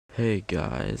Hey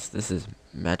guys, this is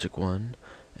magykone,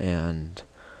 and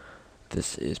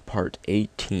this is part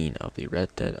 18 of the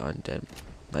Red Dead Undead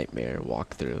Nightmare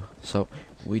walkthrough. So,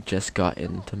 we just got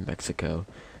into Mexico,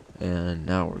 and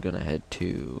now we're gonna head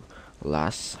to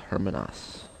Las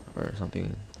Hermanas, or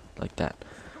something like that.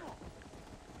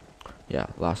 Yeah,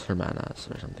 Las Hermanas,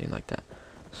 or something like that.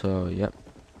 So, yep.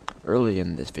 Early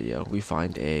in this video, we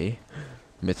find a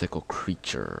mythical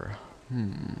creature.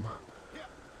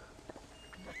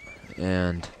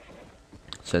 And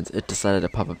since it decided to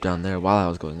pop up down there while I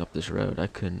was going up this road, I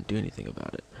couldn't do anything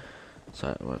about it.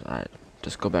 So I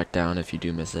just go back down if you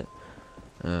do miss it.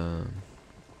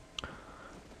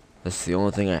 That's the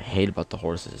only thing I hate about the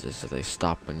horses, is that they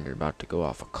stop when you're about to go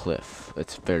off a cliff.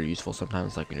 It's very useful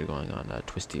sometimes, like when you're going on a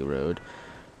twisty road,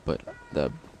 but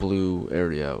the blue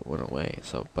area went away.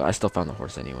 So, but I still found the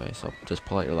horse anyway. So just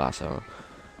pull out your lasso,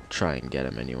 try and get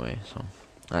him anyway. So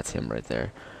that's him right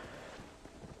there.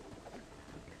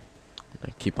 I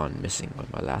keep on missing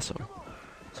with my lasso.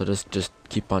 So just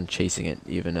keep on chasing it,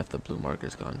 even if the blue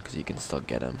marker's gone, because you can still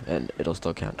get him, and it'll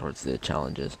still count towards the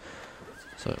challenges.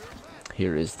 So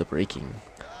here is the breaking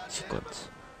sequence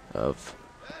of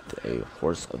the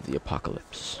Horse of the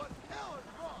Apocalypse.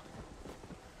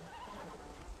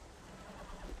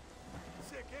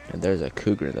 And there's a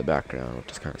cougar in the background,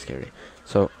 which is kind of scary.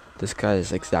 So this guy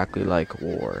is exactly like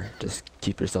war. Just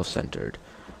keep yourself centered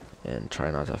and try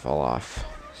not to fall off.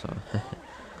 So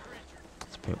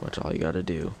that's pretty much all you gotta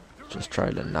do. Just try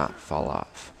to not fall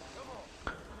off.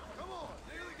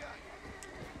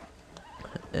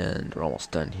 And we're almost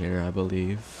done here, I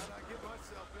believe.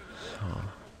 So,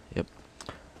 yep.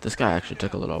 This guy actually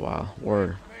took a little while.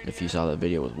 War, if you saw the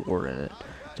video with war in it,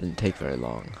 didn't take very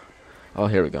long. Oh,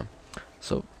 here we go.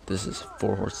 So this is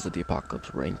 4 Horses of the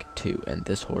Apocalypse rank 2, and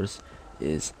this horse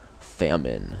is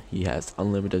Famine. He has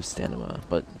unlimited stamina,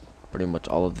 but pretty much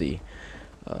all of the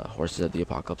Horses of the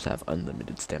Apocalypse have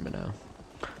unlimited stamina.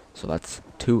 So that's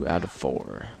 2 out of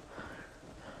 4.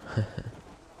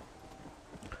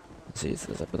 See, it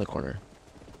says up in the corner.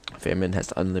 Famine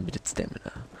has unlimited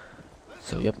stamina.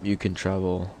 So yep, you can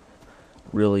travel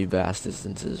really vast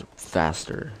distances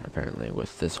faster, apparently,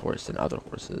 with this horse than other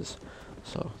horses.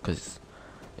 So, because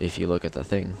if you look at the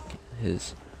thing,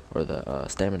 the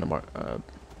stamina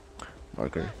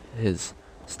marker, his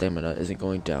stamina isn't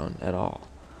going down at all.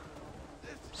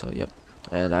 So yep,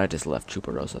 and I just left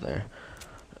Chuparosa there.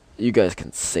 You guys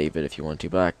can save it if you want to,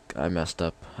 but I messed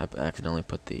up. I accidentally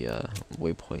put the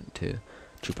waypoint to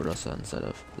Chuparosa instead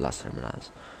of Las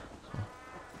Hermanas. So,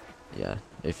 yeah,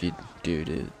 if you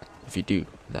do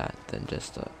that, then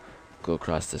just go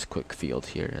across this quick field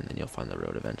here, and then you'll find the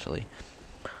road eventually.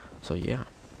 So yeah.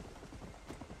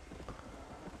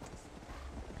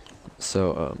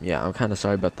 So yeah, I'm kind of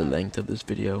sorry about the length of this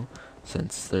video,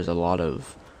 since there's a lot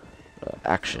of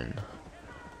action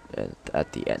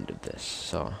at the end of this.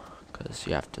 So, because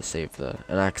you have to save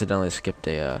and I accidentally skipped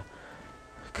a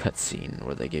cutscene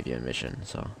where they give you a mission.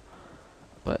 So,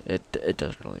 but it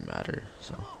doesn't really matter.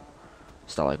 So,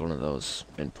 it's not like one of those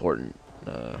important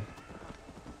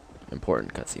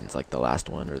cutscenes like the last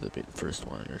one or the first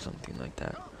one or something like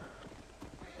that.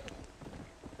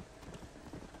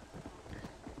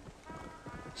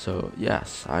 So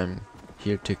yes, I'm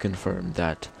here to confirm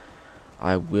that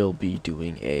I will be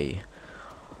doing a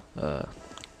the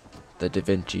Da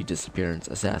Vinci Disappearance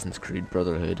Assassin's Creed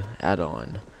Brotherhood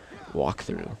add-on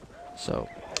walkthrough. So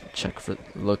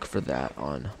look for that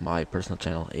on my personal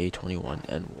channel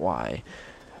A21NY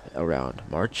around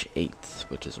March 8th,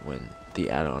 which is when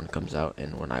the add-on comes out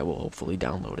and when I will hopefully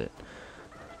download it.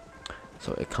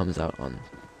 So it comes out on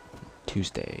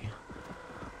Tuesday,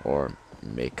 or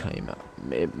may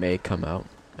come out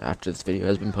after this video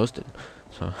has been posted.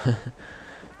 So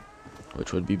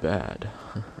which would be bad.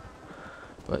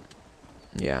 But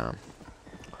yeah,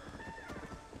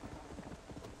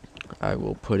 I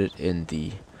will put it in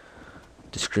the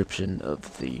description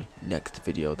of the next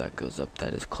video that goes up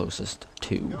that is closest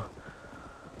to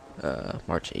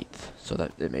March 8th. So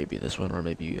that it may be this one or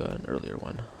maybe an earlier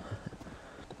one.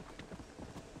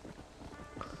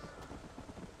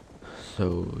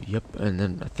 So yep, and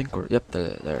then I think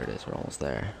there it is, we're almost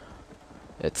there.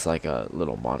 It's like a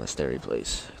little monastery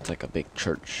place. It's like a big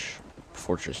church,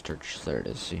 fortress church. There it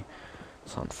is, see?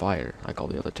 It's on fire, like all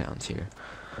the other towns here.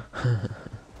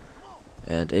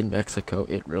 And in Mexico,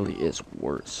 it really is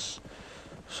worse.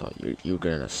 So you're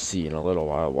gonna see in a little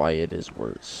while why it is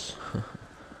worse.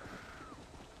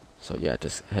 So yeah,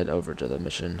 just head over to the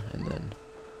mission, and then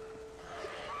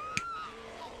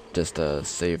just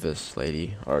save this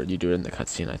lady, or you do it in the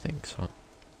cutscene, I think. So,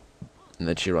 and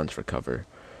then she runs for cover.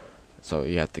 So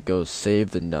you have to go save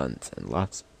the nuns and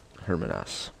lots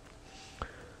Hermanas.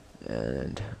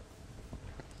 And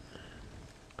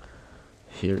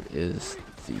here is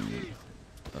the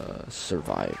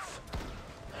survive.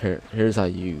 Here's how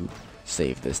you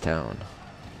save this town.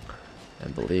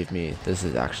 And believe me, this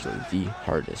is actually the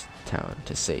hardest town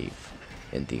to save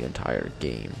in the entire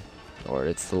game, or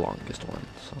it's the longest one.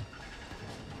 So,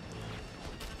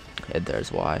 and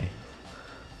there's why.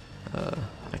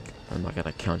 I'm not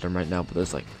gonna count them right now, but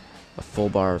there's like a full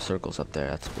bar of circles up there.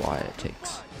 That's why it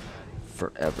takes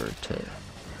forever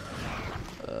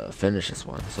to finish this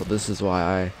one. So this is why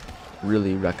I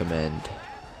really recommend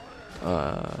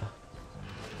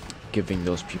giving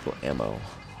those people ammo,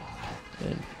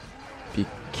 and be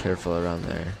careful around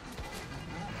there.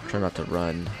 Try not to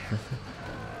run.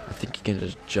 I think you can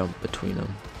just jump between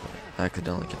them. I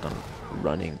accidentally kept on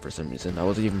running for some reason. I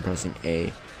wasn't even pressing A,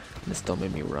 and it still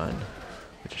made me run,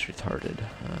 which is retarded.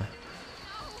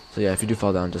 So yeah, if you do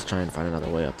fall down, just try and find another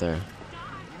way up there.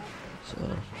 So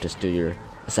just do your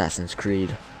Assassin's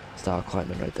Creed style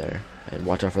climbing right there, and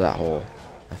watch out for that hole.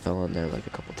 I fell in there like a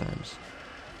couple times.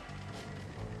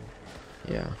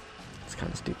 Yeah, it's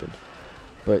kind of stupid.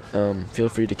 But feel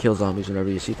free to kill zombies whenever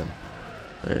you see them.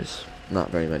 There's not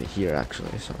very many here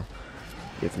actually, so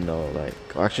you have no like.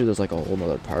 Well, actually, there's like a whole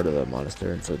other part of the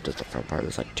monastery, and so just the front part.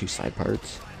 There's like 2 side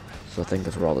parts. So I think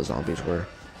that's where all the zombies were.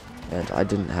 And I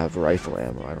didn't have rifle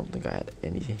ammo. I don't think I had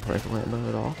any rifle ammo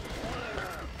at all.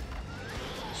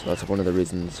 So that's one of the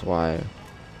reasons why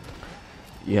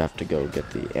you have to go get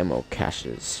the ammo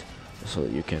caches, so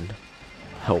that you can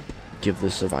help give the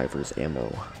survivors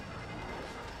ammo,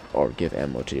 or give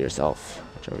ammo to yourself,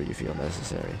 whichever you feel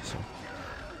necessary. So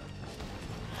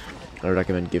I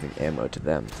recommend giving ammo to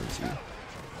them, since you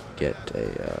get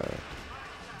a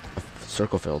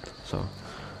circle filled. So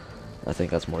I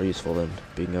think that's more useful than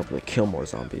being able to kill more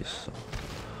zombies. So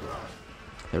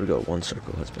there we go, 1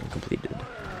 circle has been completed.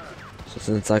 So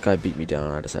since that guy beat me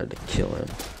down, I decided to kill him.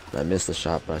 I missed the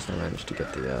shot, but I still managed to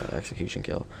get the execution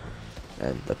kill.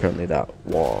 And apparently that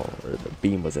wall, or the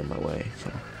beam, was in my way.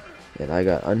 So, and I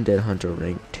got Undead Hunter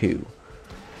rank 2.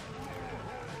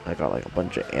 I got like a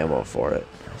bunch of ammo for it.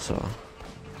 So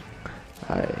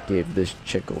I gave this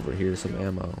chick over here some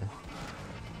ammo.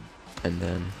 And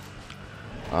then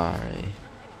I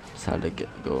decided to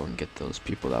go and get those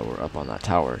people that were up on that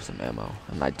tower some ammo.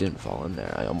 And I didn't fall in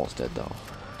there. I almost did though.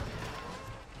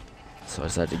 So I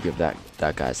decided to give that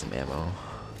guy some ammo.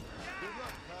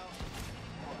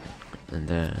 And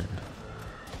then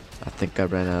I think I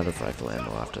ran out of rifle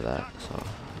ammo after that. So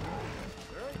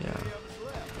yeah,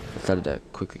 I decided to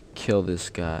quickly kill this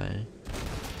guy.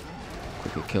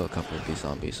 Quickly kill a couple of these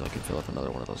zombies so I can fill up another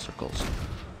one of those circles.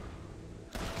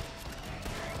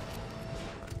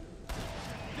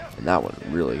 And that one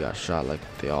really got shot, like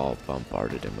they all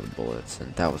bombarded him with bullets,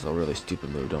 and that was a really stupid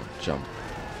move. Don't jump.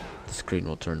 The screen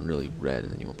will turn really red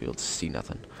and then you won't be able to see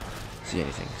anything.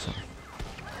 So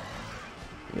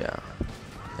yeah,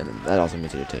 and then that also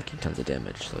means that you're taking tons of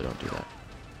damage, so don't do that.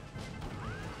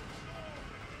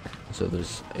 So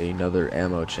there's another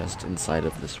ammo chest inside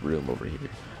of this room over here,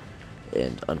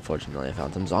 and unfortunately I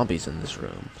found some zombies in this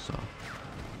room. So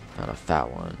found a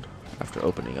fat one after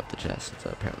opening up the chest.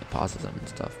 It apparently pauses them and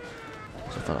stuff.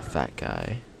 So I found a fat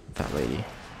guy, fat lady,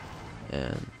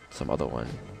 and some other one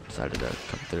decided to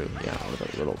come through. Yeah, one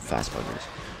of the little fast buggers,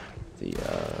 the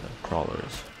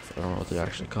crawlers. I don't know what they're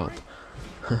actually called.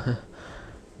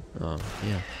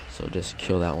 Yeah, so just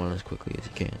kill that one as quickly as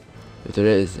you can. If there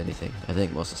is anything, I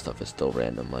think most of the stuff is still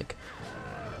random. Like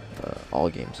all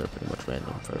games are pretty much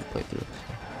random for every playthrough.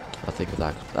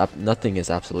 So nothing is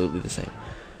absolutely the same.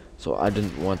 So I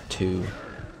didn't want to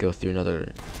go through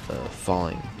another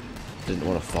falling. Didn't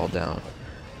want to fall down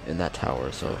in that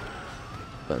tower. So,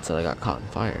 but instead I got caught in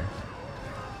fire.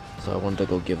 So I wanted to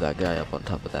go give that guy up on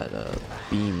top of that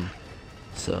beam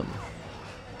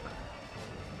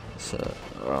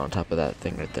or on top of that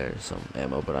thing right there, some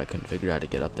ammo, but I couldn't figure out how to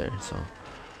get up there, so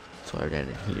I ran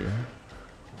in here.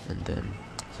 And then,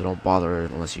 so don't bother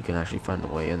unless you can actually find a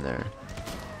way in there.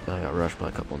 Then I got rushed by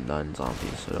a couple nun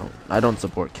zombies, so I don't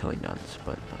support killing nuns,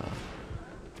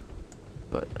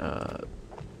 but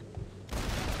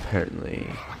apparently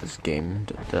this game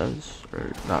does,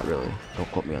 or not really,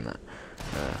 don't quote me on that.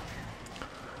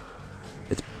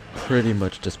 It's pretty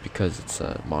much just because it's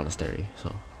a monastery,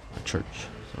 so a church,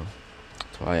 so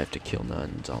that's why I have to kill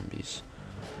nun zombies,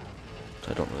 which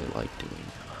I don't really like doing.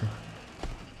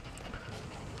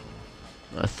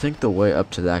 I think the way up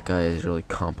to that guy is really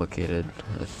complicated.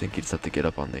 I think you just have to get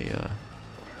up on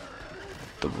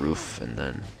the roof and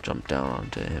then jump down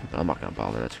onto him. But I'm not gonna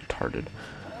bother. That's retarded.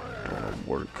 I don't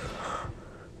want to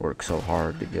work so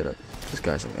hard to get this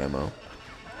guy some ammo.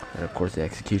 And of course the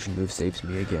execution move saves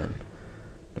me again.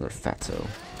 Another fatso.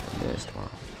 I missed. Wow.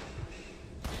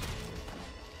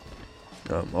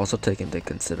 Also take into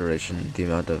consideration the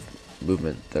amount of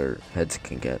movement their heads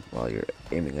can get while you're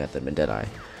aiming at them in Deadeye.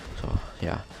 So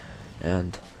yeah.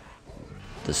 And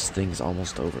this thing's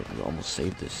almost over. We almost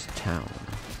saved this town.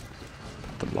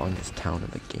 The longest town in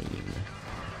the game.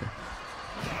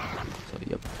 So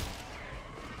yep.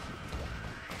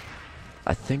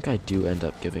 I think I do end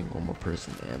up giving one more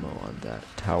person ammo on that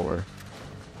tower.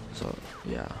 So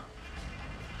yeah.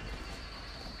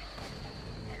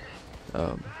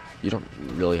 You don't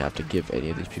really have to give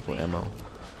any of these people ammo,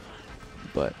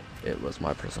 but it was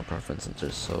my personal preference since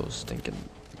there's so stinking,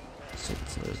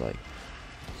 since there's like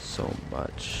so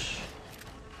much.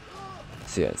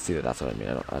 See, that's what I mean.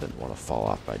 I didn't want to fall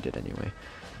off, but I did anyway.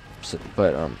 So,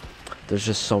 but there's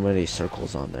just so many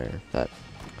circles on there that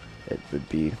it would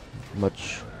be a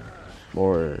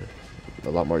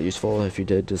lot more useful if you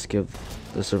did just give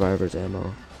the survivors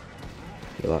ammo.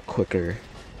 Be a lot quicker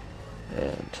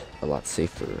and a lot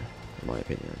safer, in my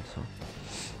opinion.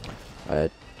 So I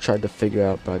tried to figure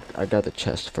out, but I got the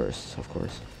chest first, of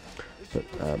course. But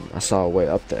I saw a way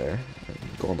up there.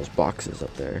 Go on those boxes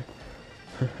up there.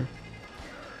 So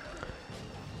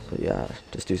yeah,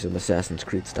 just do some Assassin's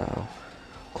Creed style,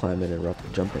 climbing and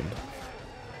jumping.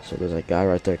 So there's a guy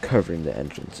right there covering the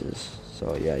entrances.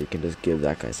 So yeah, you can just give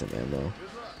that guy some ammo.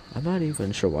 I'm not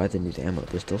even sure why they need ammo.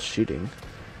 They're still shooting.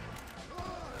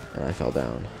 And I fell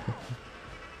down.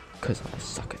 Because I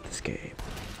suck at this game.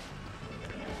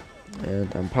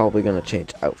 And I'm probably going to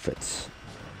change outfits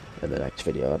in the next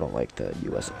video. I don't like the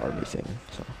US Army thing.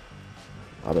 So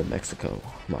I'm in Mexico.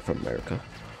 I'm not from America.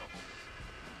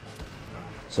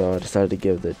 So I decided to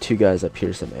give the two guys up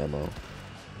here some ammo.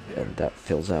 And that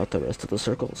fills out the rest of the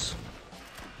circles.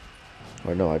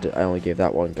 Or no, I only gave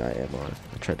that one guy ammo.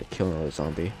 I tried to kill another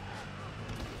zombie.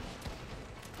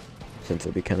 Since it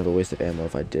would be kind of a waste of ammo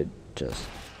if I did just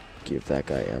give that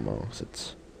guy ammo,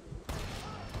 since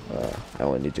I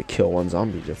only need to kill one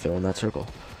zombie to fill in that circle.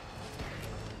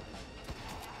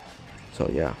 So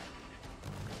yeah.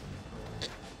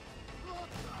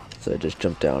 So I just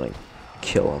jump down and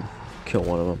kill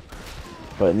one of them.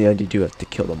 But in the end you do have to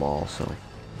kill them all, so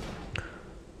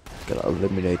gotta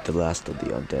eliminate the last of the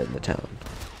undead in the town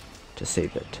to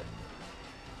save it.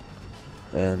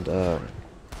 And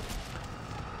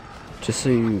just so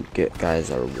you guys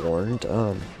are warned,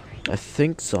 I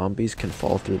think zombies can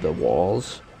fall through the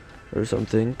walls or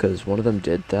something, because one of them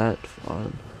did that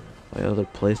on my other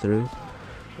playthrough.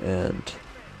 And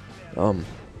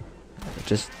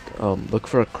just look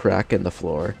for a crack in the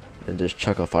floor and just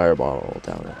chuck a fireball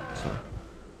down it. So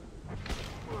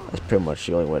that's pretty much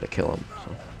the only way to kill him.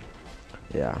 So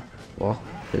yeah, well,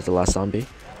 here's the last zombie,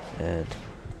 and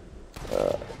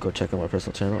go check out my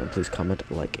personal channel, and please comment,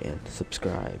 like, and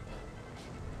subscribe.